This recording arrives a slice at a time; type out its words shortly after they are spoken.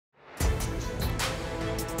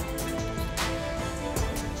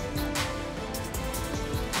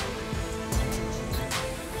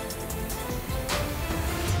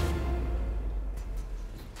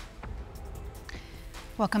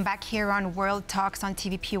Welcome back here on World Talks on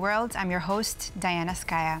TVP World. I'm your host, Diana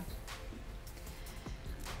Skaya.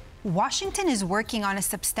 Washington is working on a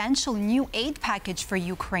substantial new aid package for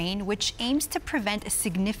Ukraine, which aims to prevent a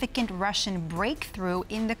significant Russian breakthrough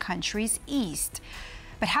in the country's east.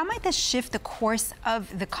 But how might this shift the course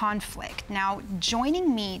of the conflict? Now,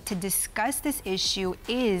 joining me to discuss this issue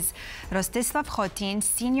is Rostyslav Khotin,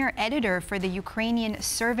 senior editor for the Ukrainian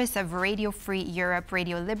Service of Radio Free Europe,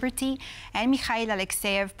 Radio Liberty, and Mikhail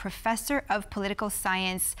Alexseev, professor of political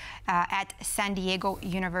science at San Diego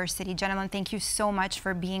University. Gentlemen, thank you so much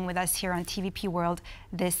for being with us here on TVP World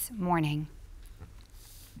this morning.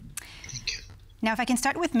 Thank you. Now, if I can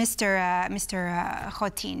start with Mr.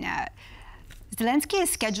 Khotin. Zelenskyy is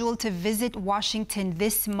scheduled to visit Washington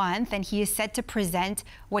this month, and he is set to present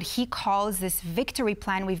what he calls this victory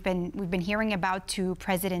plan we've been hearing about to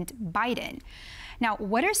President Biden. Now,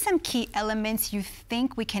 what are some key elements you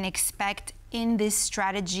think we can expect in this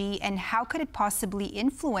strategy, and how could it possibly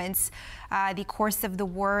influence the course of the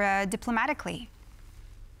war diplomatically?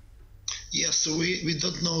 Yes, so we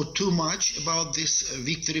don't know too much about this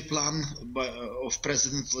victory plan of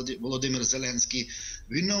President Volodymyr Zelenskyy.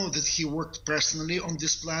 We know that he worked personally on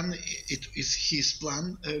this plan. It is his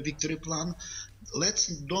plan, victory plan. Let's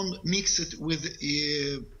don't mix it with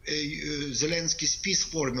Zelensky's peace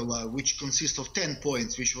formula, which consists of 10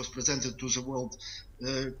 points, which was presented to the world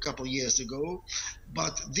a couple of years ago.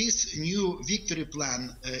 But this new victory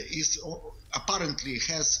plan apparently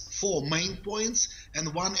has 4 main points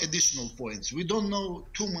and 1 additional point. We don't know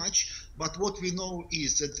too much, but what we know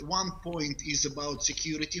is that 1 point is about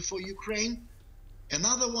security for Ukraine.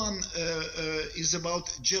 Another one is about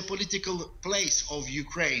geopolitical place of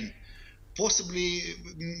Ukraine. Possibly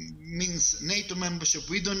means NATO membership.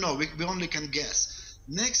 We don't know. We only can guess.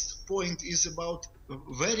 Next point is about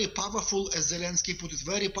very powerful, as Zelenskyy put it,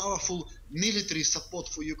 very powerful military support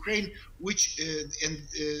for Ukraine, which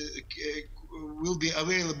will be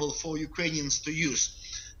available for Ukrainians to use.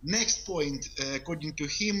 Next point, according to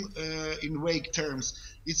him, in vague terms,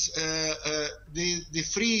 it's the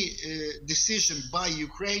free decision by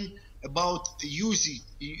Ukraine about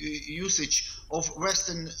usage of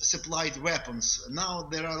Western supplied weapons. Now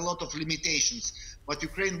there are a lot of limitations, but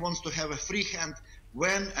Ukraine wants to have a free hand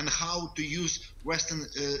when and how to use Western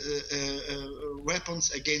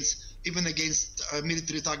weapons against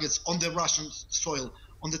military targets on the Russian soil,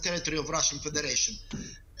 on the territory of Russian Federation.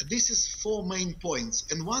 This is 4 main points,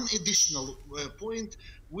 and 1 additional point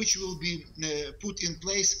which will be put in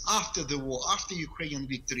place after the war, after Ukrainian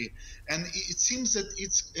victory. And it seems that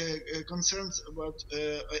it's concerns about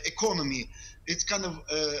economy. It's kind of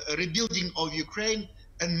a rebuilding of Ukraine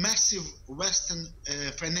and massive Western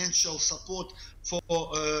financial support for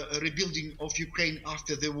rebuilding of Ukraine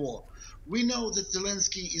after the war. We know that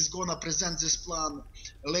Zelenskyy is going to present this plan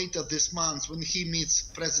later this month when he meets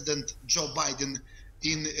President Joe Biden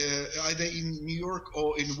in either in New York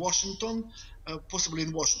or in Washington, possibly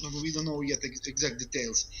in Washington. We don't know yet exact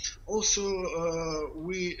details. Also,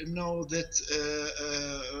 we know that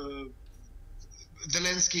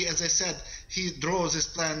Zelenskyy, as I said, he draws this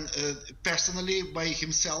plan personally by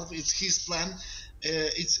himself. It's his plan.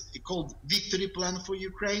 It's called Victory Plan for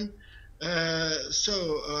Ukraine.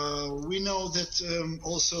 We know that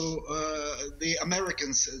also the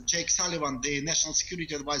Americans, Jake Sullivan, the national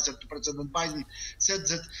security advisor to President Biden, said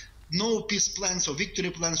that no peace plans or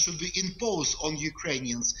victory plans should be imposed on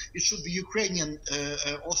Ukrainians. It should be Ukrainian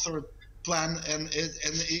authored plan, and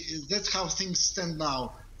that's how things stand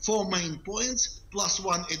now. 4 main points plus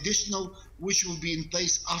 1 additional, which will be in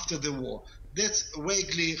place after the war. That's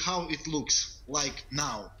vaguely how it looks like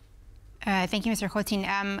now. Thank you, Mr. Khotin.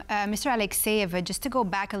 Mr. Alexseev, just to go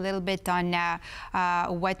back a little bit on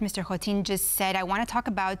what Mr. Khotin just said, I want to talk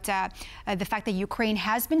about the fact that Ukraine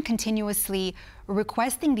has been continuously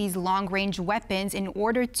requesting these long-range weapons in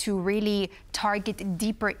order to really target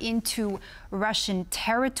deeper into Russian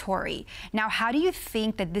territory. Now, how do you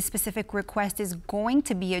think that this specific request is going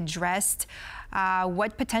to be addressed?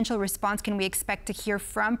 What potential response can we expect to hear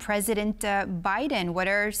from President Biden? What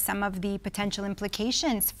are some of the potential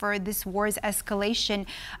implications for this war's escalation,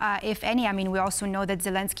 if any? I mean, we also know that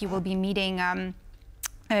Zelenskyy will be meeting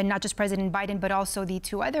not just President Biden, but also the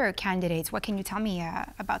 2 other candidates. What can you tell me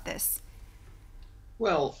about this?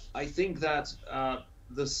 Well, I think that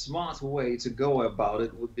the smart way to go about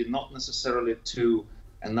it would be not necessarily to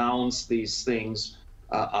announce these things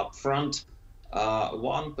up front.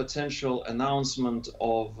 One potential announcement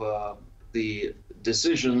of the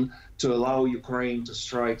decision to allow Ukraine to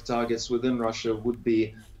strike targets within Russia would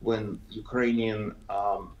be when Ukrainian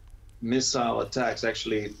missile attacks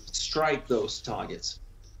actually strike those targets.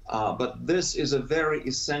 But this is a very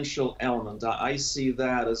essential element. I see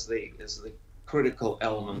that as the critical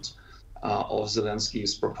element of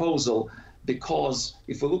Zelensky's proposal, because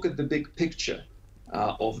if we look at the big picture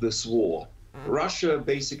of this war, Russia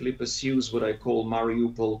basically pursues what I call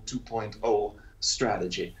Mariupol 2.0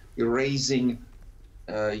 strategy, erasing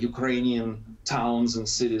Ukrainian towns and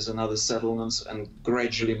cities and other settlements and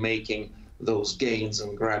gradually making those gains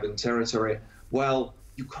and grabbing territory, while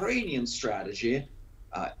Ukrainian strategy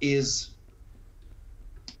is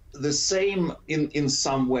the same in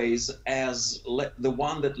some ways as the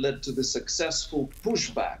one that led to the successful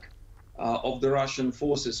pushback of the Russian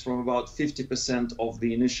forces from about 50% of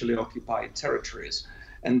the initially occupied territories.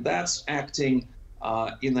 And that's acting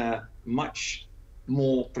in a much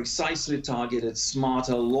more precisely targeted,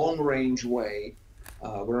 smarter, long-range way.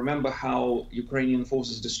 We remember how Ukrainian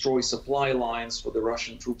forces destroy supply lines for the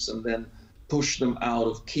Russian troops and then push them out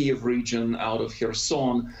of Kiev region, out of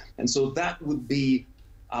Kherson. And so that would be,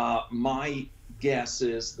 my guess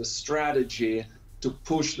is, the strategy to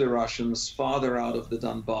push the Russians farther out of the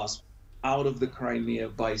Donbass, out of the Crimea,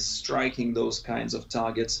 by striking those kinds of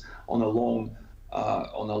targets on a long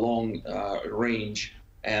range.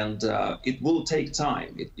 And it will take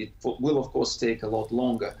time. It will, of course, take a lot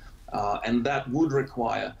longer. And that would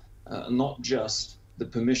require not just the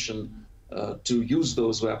permission to use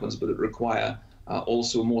those weapons, but it require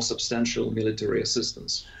also more substantial military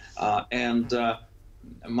assistance. And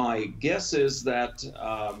my guess is that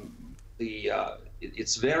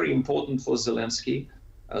it's very important for Zelensky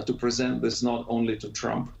to present this not only to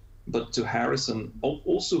Trump, but to Harris and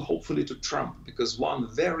also hopefully to Trump, because one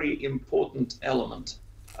very important element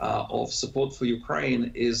of support for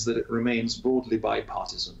Ukraine is that it remains broadly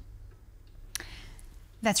bipartisan.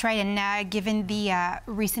 That's right. And given the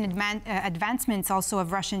recent advancements also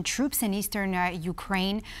of Russian troops in eastern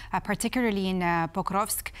Ukraine, particularly in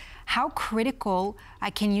Pokrovsk, how critical,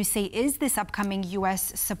 can you say, is this upcoming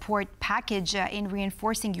U.S. support package in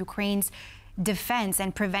reinforcing Ukraine's defense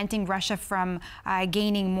and preventing Russia from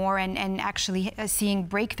gaining more and actually seeing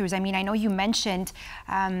breakthroughs? I mean, I know you mentioned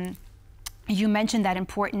that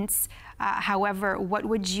importance. However, what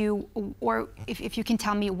would you, or if you can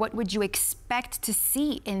tell me, what would you expect to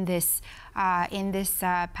see in this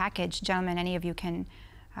package? Gentlemen, any of you can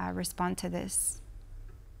respond to this.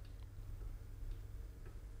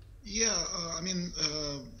 Yeah, I mean,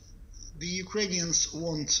 the Ukrainians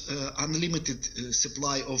want unlimited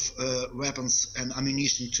supply of weapons and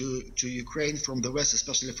ammunition to Ukraine from the West,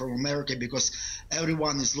 especially from America, because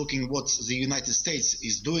everyone is looking what the United States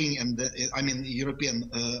is doing, and I mean European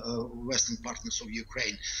Western partners of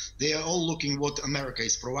Ukraine. They are all looking what America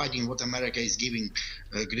is providing, what America is giving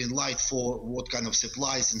green light for, what kind of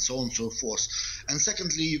supplies, and so on and so forth. And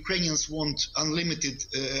secondly, Ukrainians want unlimited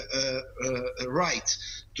right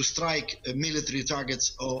to strike military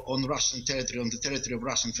targets on Russian territory, on the territory of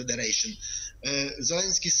Russian Federation.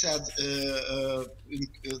 Zelensky said in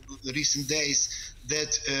recent days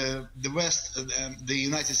that the West, the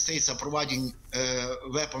United States, are providing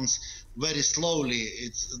weapons very slowly.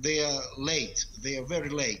 They are late. They are very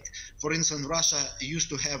late. For instance, Russia used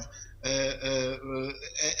to have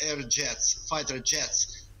air jets, fighter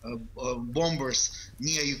jets, bombers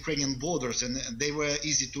near Ukrainian borders, and they were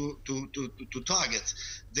easy to target.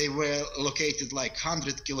 They were located like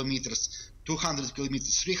 100 kilometers, 200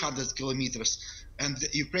 kilometers, 300 kilometers, and the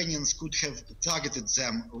Ukrainians could have targeted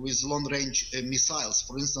them with long-range missiles,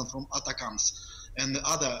 for instance, from Atacams and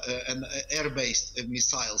other air-based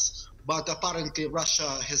missiles. But apparently Russia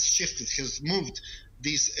has shifted, has moved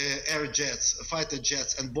these air jets, fighter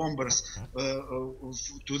jets and bombers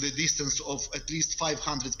to the distance of at least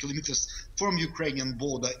 500 kilometers from Ukrainian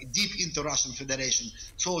border, deep into Russian Federation.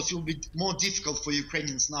 So it will be more difficult for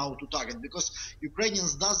Ukrainians now to target, because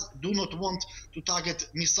Ukrainians do not want to target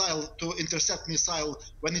missile, to intercept missile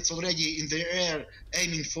when it's already in the air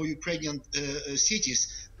aiming for Ukrainian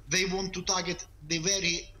cities. They want to target the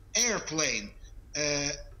very airplane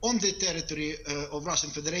on the territory of Russian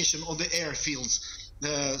Federation, on the airfields.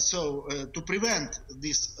 To prevent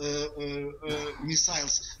these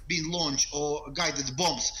missiles being launched or guided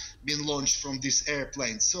bombs being launched from these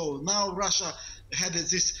airplanes. So now Russia had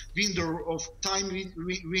this window of time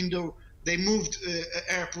window. They moved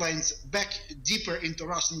airplanes back deeper into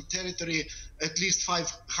Russian territory, at least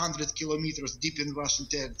 500 kilometers deep in Russian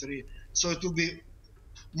territory. So it will be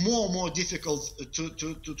more difficult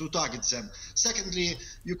to target them. Secondly,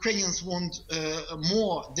 Ukrainians want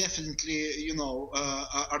more, definitely,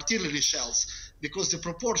 artillery shells, because the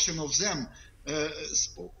proportion of them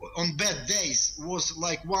on bad days was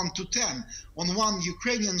like 1 to 10. On one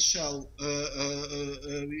Ukrainian shell,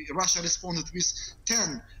 Russia responded with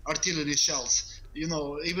 10 artillery shells. You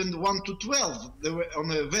know, even 1 to 12 they were on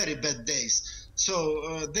very bad days.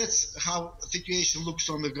 So that's how the situation looks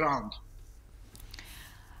on the ground.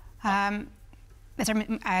 Mr.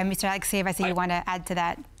 Alexseev, I see you want to add to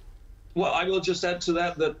that. Well, I will just add to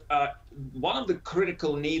that one of the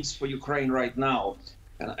critical needs for Ukraine right now,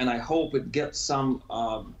 and I hope it gets some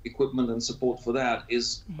equipment and support for that,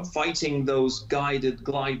 is fighting those guided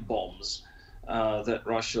glide bombs that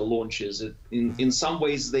Russia launches. In some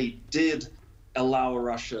ways, they did allow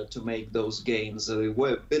Russia to make those gains. They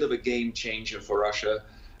were a bit of a game changer for Russia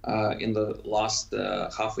in the last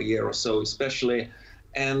half a year or so, especially.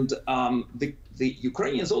 And the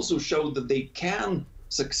Ukrainians also showed that they can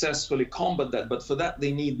successfully combat that, but for that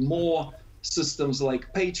they need more systems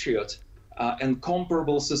like Patriot and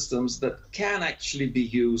comparable systems that can actually be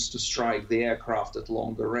used to strike the aircraft at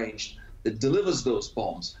longer range that delivers those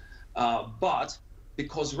bombs. But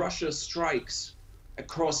because Russia strikes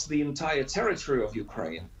across the entire territory of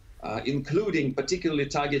Ukraine, including particularly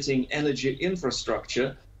targeting energy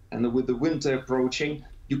infrastructure, and with the winter approaching,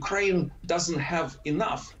 Ukraine doesn't have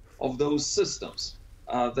enough of those systems.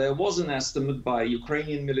 There was an estimate by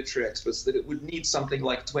Ukrainian military experts that it would need something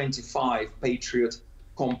like 25 Patriot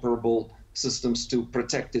comparable systems to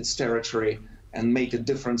protect its territory and make a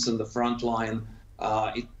difference in the front line.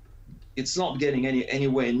 It's not getting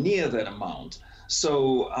anywhere near that amount.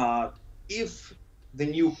 So if the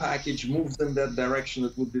new package moves in that direction,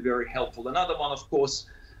 it would be very helpful. Another one, of course,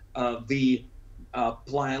 the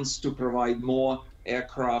plans to provide more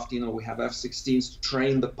aircraft. You know, we have F-16s to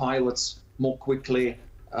train the pilots more quickly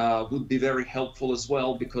would be very helpful as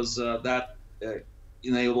well, because that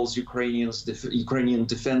enables Ukrainian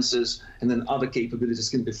defenses, and then other capabilities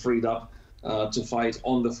can be freed up to fight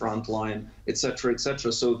on the front line, etc.,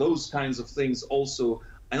 etc. So those kinds of things also,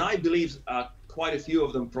 and I believe quite a few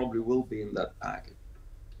of them probably will be in that package.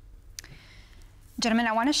 Gentlemen,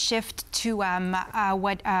 I want to shift to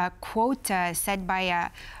what a quote said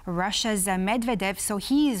by Russia's Medvedev. So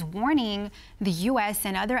he is warning the U.S.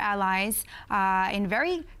 and other allies in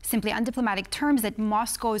very simply undiplomatic terms that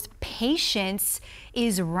Moscow's patience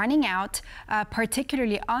is running out,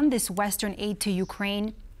 particularly on this Western aid to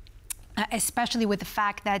Ukraine, especially with the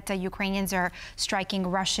fact that Ukrainians are striking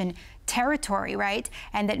Russian territory, right?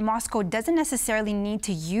 And that Moscow doesn't necessarily need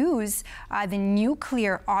to use the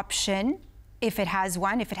nuclear option if it has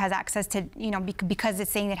one, if it has access to, you know, because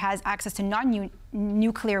it's saying it has access to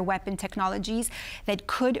non-nuclear weapon technologies that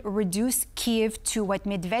could reduce Kyiv to what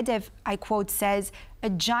Medvedev, I quote, says,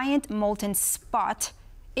 a giant molten spot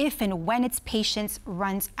if and when its patience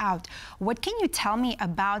runs out. What can you tell me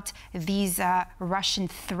about these Russian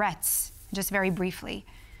threats, just very briefly?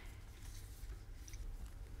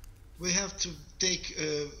 We have to take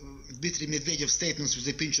Dmitry Medvedev's statements with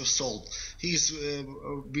a pinch of salt. He's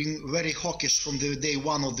been very hawkish from the day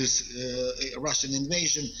one of this Russian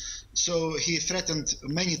invasion. So he threatened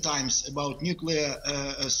many times about nuclear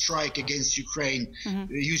strike against Ukraine,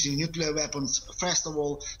 using nuclear weapons, first of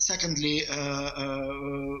all. Secondly,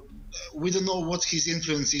 we don't know what his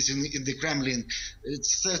influence is in the Kremlin.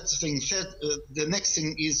 It's third thing. The next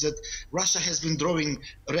thing is that Russia has been drawing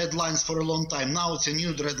red lines for a long time. Now it's a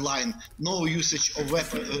new red line. No usage of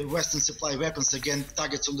Western supply weapons against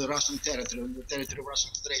targets on the Russian territory, on the territory of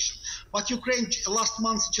Russian Federation. But Ukraine last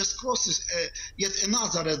month just crosses yet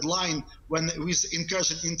another red line when with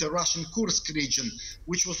incursion into Russian Kursk region,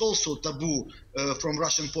 which was also taboo from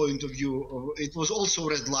Russian point of view. It was also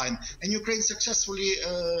a red line. And Ukraine successfully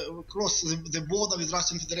crossed the border with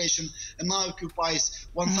Russian Federation and now occupies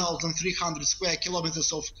 1,300 square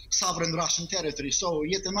kilometers of sovereign Russian territory. So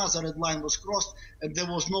yet another red line was crossed, and there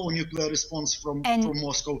was no nuclear response from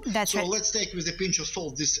Moscow. So let's take with a pinch of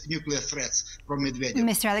salt these nuclear threats from Medvedev.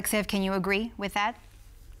 Mr. Alexseev, can you agree with that?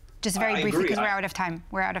 Just very briefly, because we're out of time.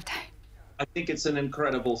 We're out of time. I think it's an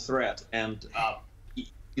incredible threat, and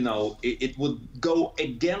you know, it would go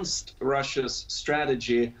against Russia's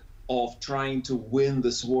strategy of trying to win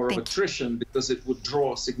this war of attrition, because it would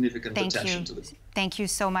draw significant attention to this. Thank you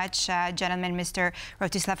so much, gentlemen, Mr.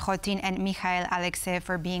 Rostyslav Khotin and Mikhail Alexseev,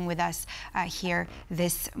 for being with us here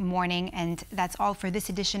this morning. And that's all for this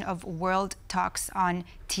edition of World Talks on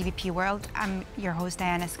TVP World. I'm your host,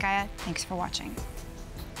 Diana Skaya. Thanks for watching.